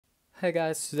Hey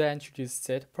guys, today I introduced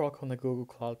Dataproc on the Google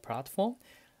Cloud platform.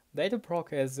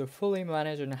 Dataproc is a fully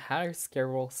managed and highly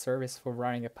scalable service for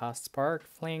running a PySpark,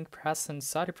 Flink, Press, and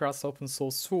Cypress open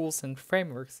source tools and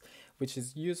frameworks, which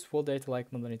is used for data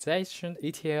like modernization,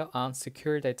 ETL, and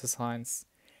secure data science.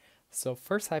 So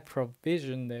first I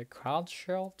provision the Cloud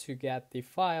shell to get the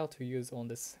file to use on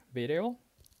this video.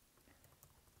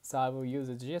 So I will use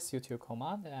the gsutil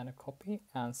command and copy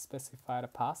and specify the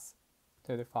path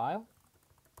to the file.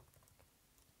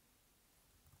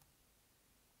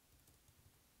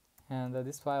 And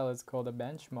this file is called a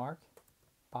benchmark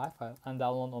py file and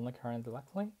download on the current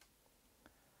directly.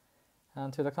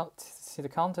 And to see the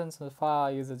contents of the file, I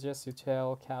use the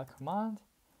gsutil cat command.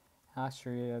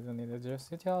 Actually, I don't need the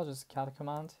gsutil, just cat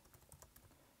command.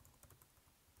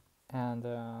 And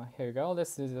here you go.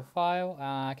 This is the file.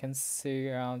 I can see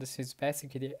this is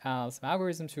basically some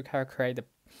algorithm to calculate the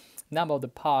number of the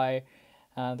pi,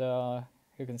 and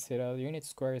you can see the unit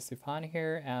square is defined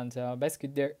here. And basically,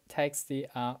 there takes the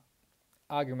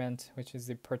argument, which is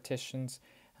the partitions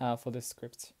for the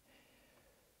script.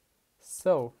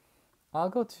 So I'll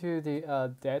go to the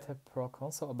Dataproc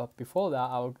console, but before that,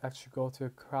 I'll actually go to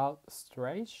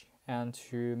CrowdStorage, and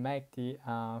to make the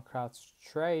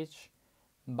CrowdStorage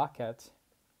bucket,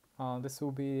 this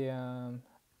will be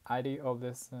ID of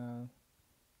this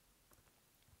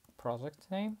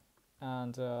project name,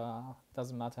 and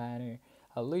doesn't matter any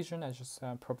allusion. I just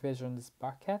provision this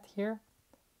bucket here.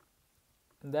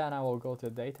 Then I will go to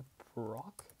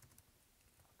Dataproc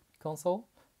console.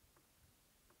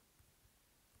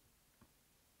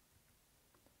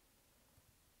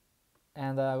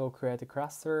 And I will create a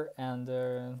cluster,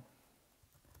 and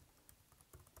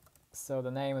so the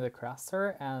name of the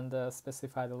cluster, and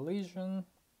specify the lesion,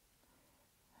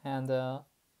 and I'll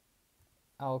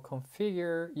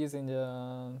configure using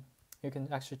the, you can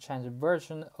actually change the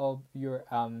version of your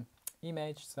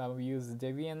image. So I will use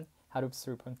Debian Hadoop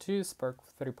 3.2, Spark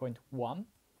 3.1,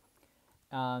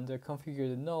 and configure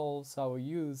the node. So I will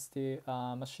use the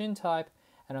machine type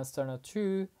and external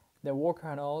 2. The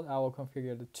worker node, I will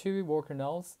configure the 2 worker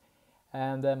nodes,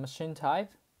 and the machine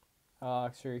type.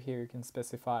 Actually, here you can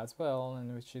specify as well,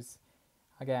 and which is,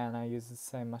 again, I use the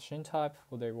same machine type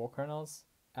for the worker nodes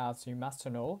as the master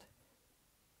node.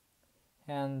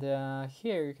 And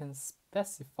here you can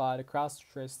specify the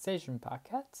CrowdStorage staging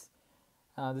packet.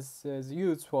 This is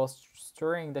used for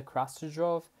storing the cluster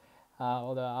job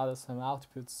or the other some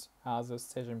outputs as a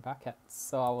staging packet.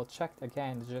 So I will check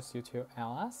again the gsutil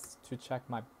ls to check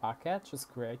my packet just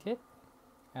created,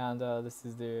 and this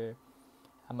is the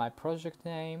my project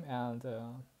name and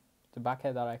the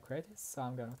bucket that I created. So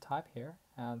I'm gonna type here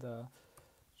and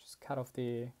just cut off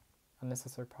the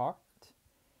unnecessary part.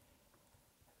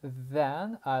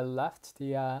 Then I left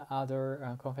the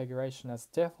other configuration as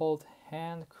default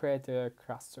and create a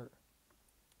cluster.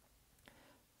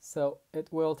 So it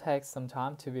will take some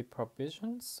time to be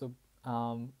provisioned. So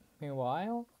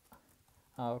meanwhile,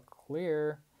 I'll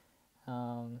clear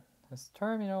this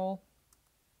terminal.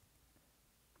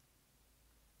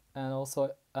 And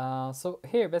also, so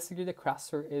here basically the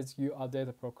cluster is your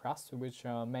Dataproc cluster, which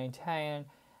maintain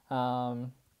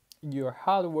your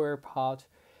hardware part.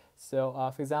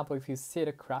 So for example, if you see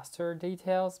the cluster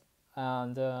details,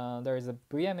 and there is a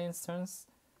VM instance,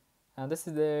 and this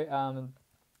is the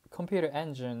computer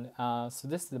engine. So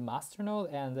this is the master node,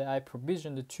 and I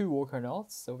provisioned the 2 worker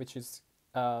nodes, so which is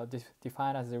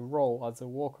defined as a role as a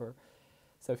worker.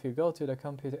 So if you go to the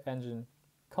computer engine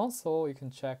console, you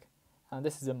can check. And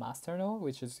this is the master node,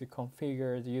 which is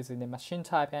configured using the machine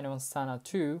type anyone standard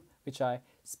 2, which I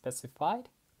specified.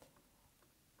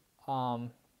 So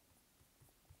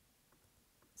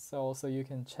also you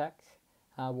can check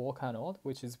worker node,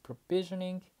 which is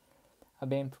provisioning,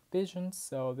 being provisioned.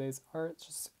 So these are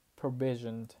just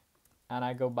provisioned, and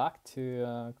I go back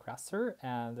to cluster,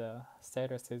 and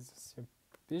status is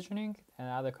provisioning, and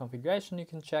other configuration you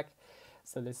can check.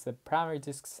 So this is the primary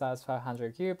disk size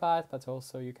 500 GB, but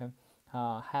also you can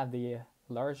have the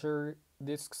larger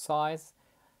disk size.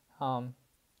 You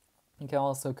can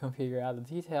also configure other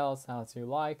details as you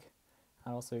like,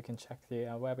 and also you can check the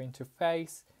web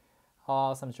interface,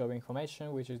 some job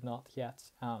information which is not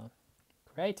yet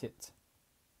created,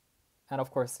 and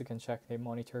of course you can check the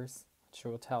monitors, which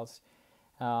will tell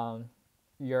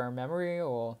your memory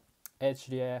or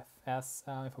HDFS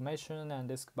information and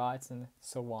disk bytes and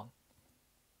so on.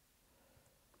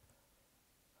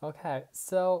 Okay,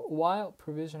 so while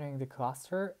provisioning the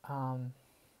cluster, I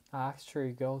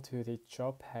actually go to the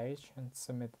job page and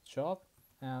submit the job,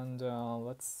 and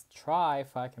let's try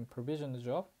if I can provision the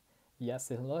job.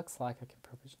 Yes, it looks like I can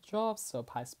provision jobs. So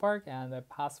PySpark, and the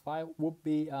path file would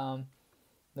be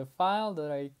the file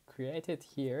that I created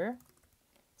here.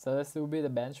 So this will be the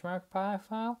benchmark Pi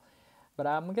file, but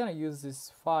I'm gonna use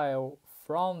this file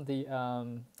from the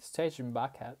staging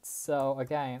bucket. So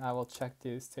again, I will check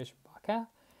the staging bucket,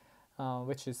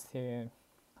 which is the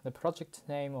project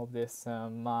name of this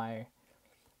my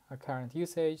current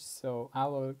usage. So I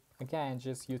will again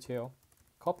just util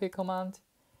copy command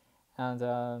and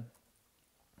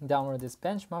download this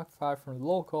benchmark file from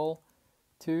local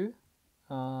to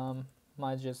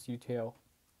my just util.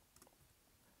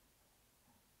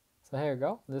 So here you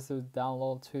go. This will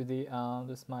download to the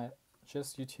this my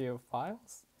just util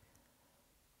files.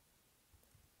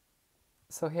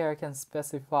 So here I can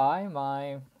specify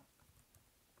my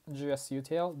just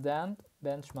util then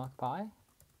benchmark Pi,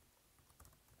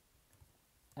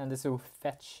 and this will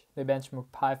fetch the benchmark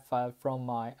Pi file from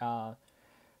my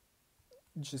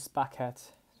just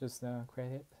bucket just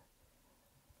created.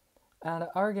 And the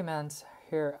argument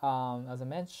here, as I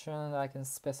mentioned, I can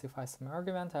specify some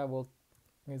argument. I will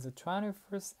use the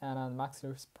 21st and then max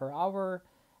use per hour.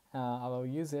 I will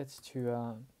use it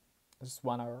to just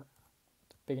 1 hour at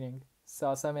the beginning.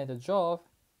 So I submit a job,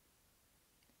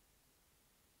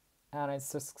 and it's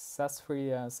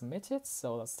successfully submitted.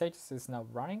 So the status is now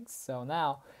running. So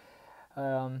now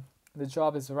the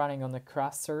job is running on the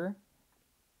cluster.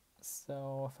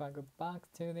 So if I go back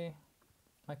to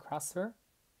my cluster,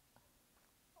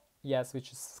 yes,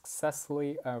 which is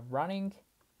successfully running,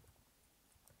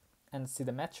 and see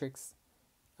the metrics.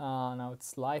 Now it's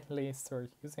slightly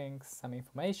start using some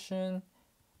information.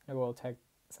 It will take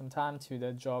some time to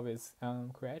the job is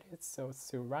created, so it's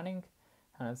still running,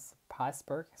 and it's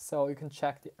PySpark. So you can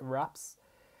check the wraps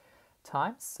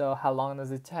time. So how long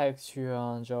does it take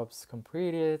to jobs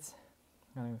completed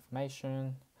and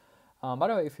information. By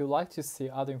the way, if you like to see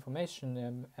other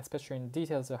information, especially in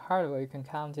details of hardware, you can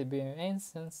count it being an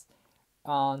instance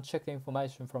and check the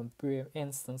information from the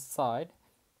instance side.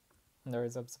 And there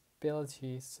is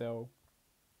observability, so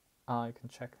you can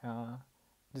check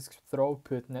this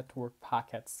throughput network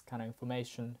packets kind of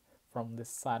information from this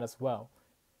side as well.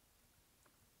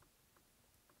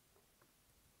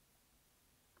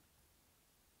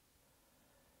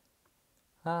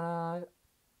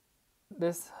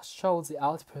 This shows the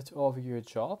output of your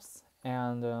jobs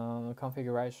and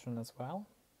configuration as well,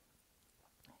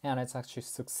 and it's actually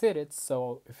succeeded.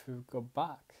 So if you go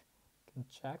back, you can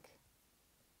check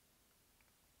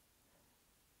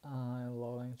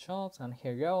loading jobs, and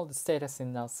here you go, the status is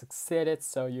now succeeded.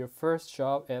 So your first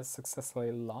job is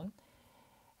successfully run,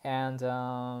 and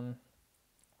the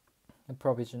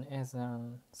provision is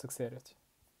succeeded.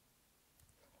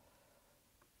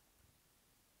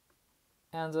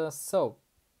 And so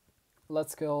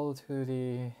let's go to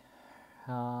the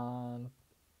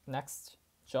next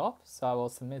job. So I will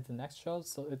submit the next job,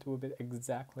 so it will be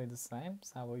exactly the same.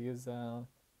 So I will use the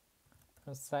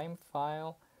same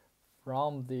file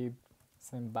from the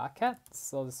same bucket.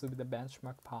 So this will be the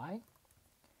benchmark Pi,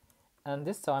 and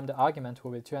this time the argument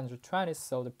will be 220,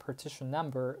 so the partition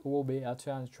number will be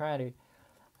 220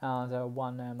 and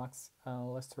 1 max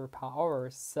lister per hour.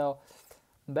 So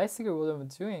basically what I'm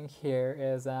doing here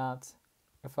is that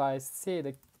if I see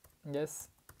this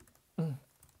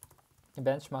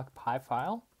benchmark Pi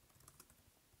file,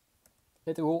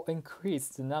 it will increase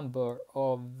the number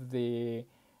of the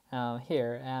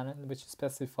here, and which is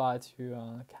specified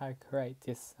to calculate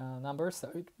this number. So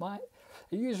it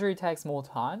usually takes more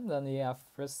time than the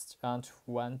first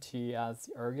 20 as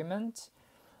the argument.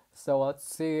 So let's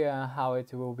see how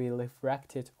it will be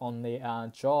reflected on the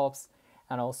jobs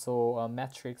and also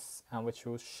metrics, which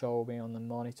will show me on the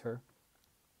monitor.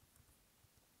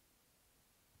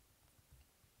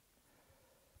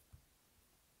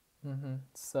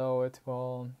 So it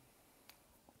will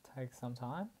take some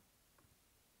time.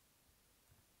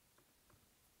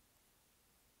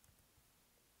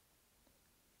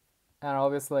 And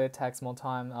obviously it takes more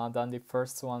time than the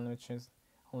first one, which is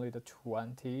only the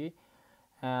 20.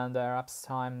 And the wraps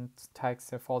time takes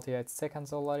 48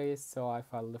 seconds already. So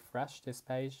if I refresh this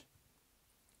page,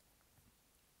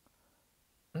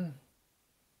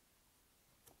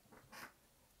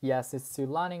 yes, it's still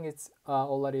running. It's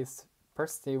already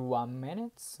 31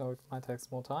 minutes, so it might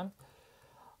take more time.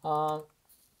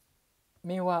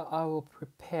 Meanwhile, I will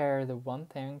prepare the one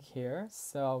thing here.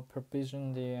 So I'll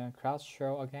provision the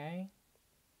cluster again.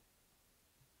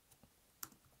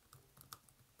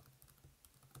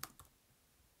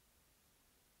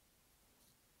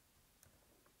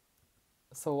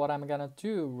 So what I'm gonna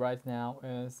do right now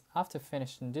is, after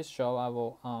finishing this job, I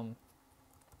will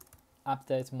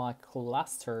update my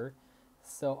cluster.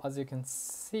 So as you can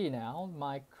see now,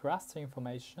 my cluster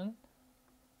information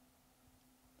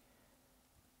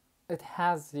it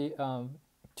has the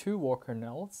two worker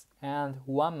nodes and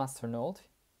one master node,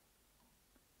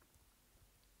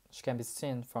 which can be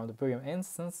seen from the Boolean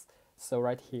instance. So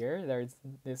right here, there is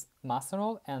this master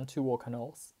node and two worker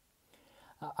nodes.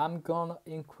 I'm gonna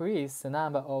increase the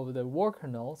number of the worker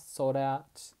nodes so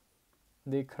that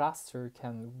the cluster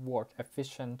can work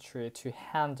efficiently to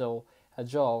handle a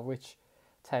job which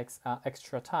takes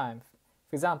extra time.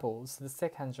 For example, so the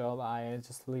second job, I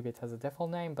just leave it as a default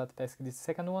name, but basically the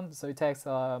second one, so it takes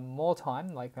more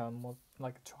time, like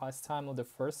twice time of the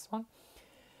first one.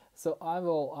 So I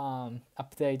will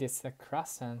update this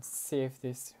cluster and see if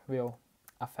this will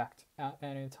affect at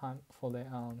any time for the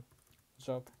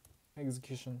job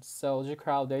execution. So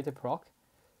gcrowd Dataproc,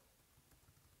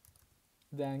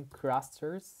 then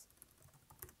clusters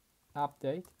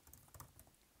update,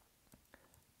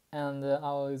 and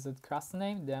I will use the cluster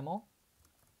name demo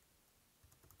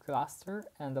cluster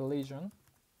and the legion.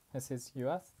 This is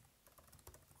US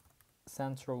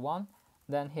central one.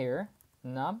 Then here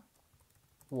num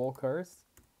workers.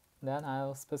 Then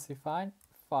I'll specify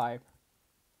 5.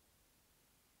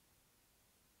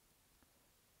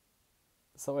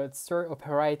 So it starts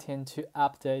operating to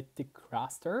update the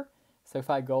cluster. So if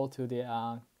I go to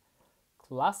the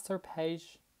cluster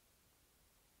page,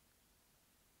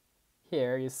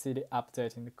 here you see the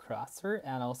update in the cluster,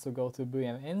 and also go to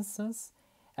Boolean instance,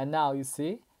 and now you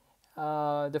see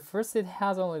the first it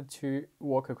has only 2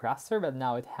 worker cluster, but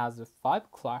now it has a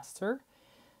 5 cluster.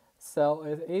 So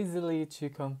it's easily to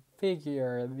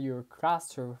configure your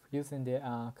cluster using the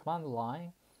command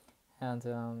line,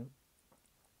 and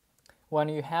when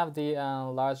you have the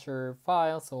larger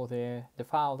files or the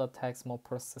file that takes more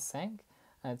processing,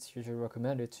 it's usually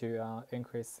recommended to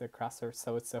increase the cluster,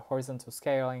 so it's a horizontal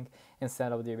scaling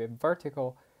instead of the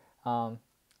vertical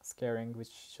scaling,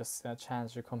 which just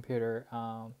change the computer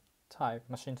type,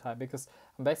 machine type, because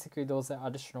basically those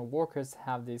additional workers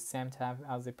have the same type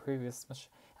as the previous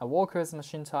workers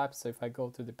machine type. So if I go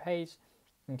to the page,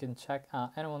 you can check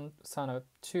anyone sign up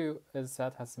 2 is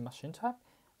set as the machine type.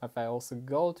 If I also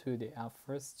go to the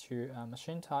first 2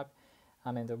 machine type,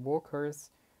 I mean the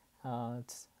workers,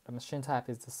 the machine type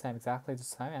is the same, exactly the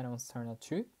same, and it's turned out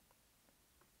 2.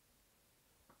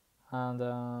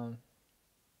 And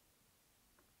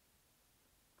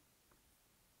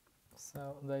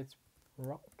so let's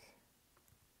rock.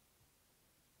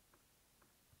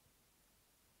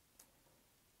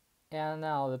 And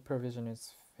now the provision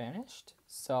is finished.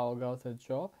 So I'll go to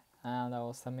job and I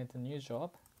will submit a new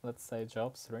job. Let's say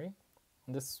job 3.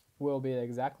 And this will be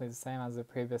exactly the same as the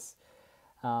previous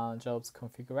jobs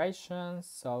configuration.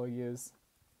 So I'll use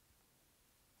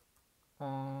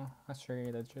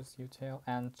actually the just util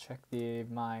and check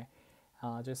my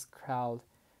just crowd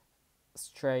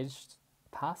staged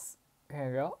path. Here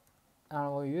we go. And I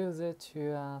will use it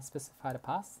to specify the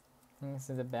path. This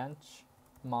is the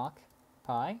benchmark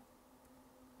pi.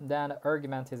 Then the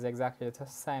argument is exactly the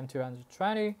same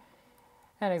 220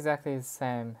 and exactly the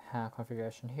same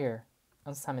configuration here.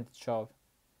 And submit the job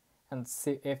and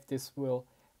see if this will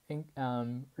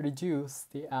reduce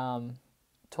the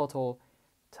total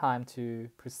time to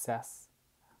process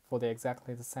for the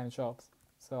exactly the same jobs.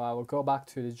 So I will go back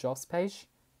to the jobs page,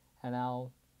 and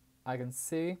now I can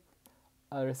see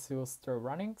this will start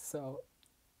running. So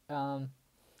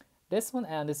this one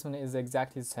and this one is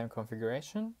exactly the same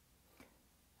configuration,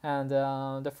 and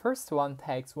the first one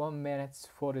takes 1 minute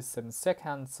 47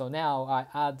 seconds. So now I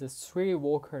add the 3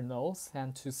 worker nodes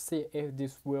and to see if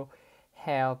this will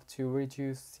help to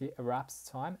reduce the elapsed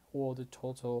time or the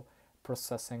total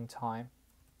processing time.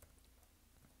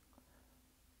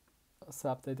 Let's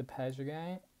update the page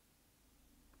again.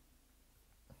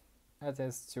 It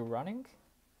is still running.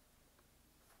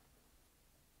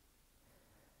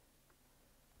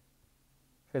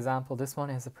 For example, this one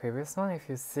is the previous one. If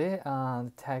you see,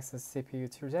 the text is CPU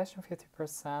utilization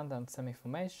 50% and some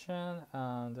information,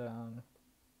 and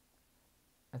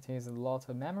it is a lot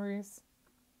of memories.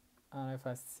 And if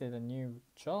I see the new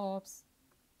jobs,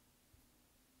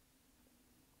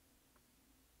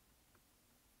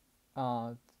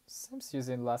 seems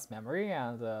using less memory,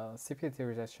 and CPU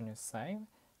utilization is same,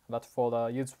 but for the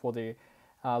used for the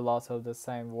lot of the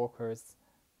same workers.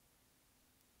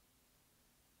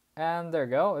 And there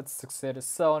you go, it's succeeded.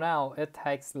 So now it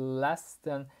takes less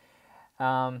than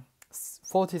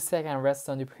 40 seconds less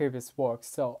than the previous work.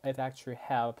 So it actually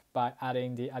helped by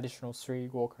adding the additional 3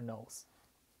 worker nodes.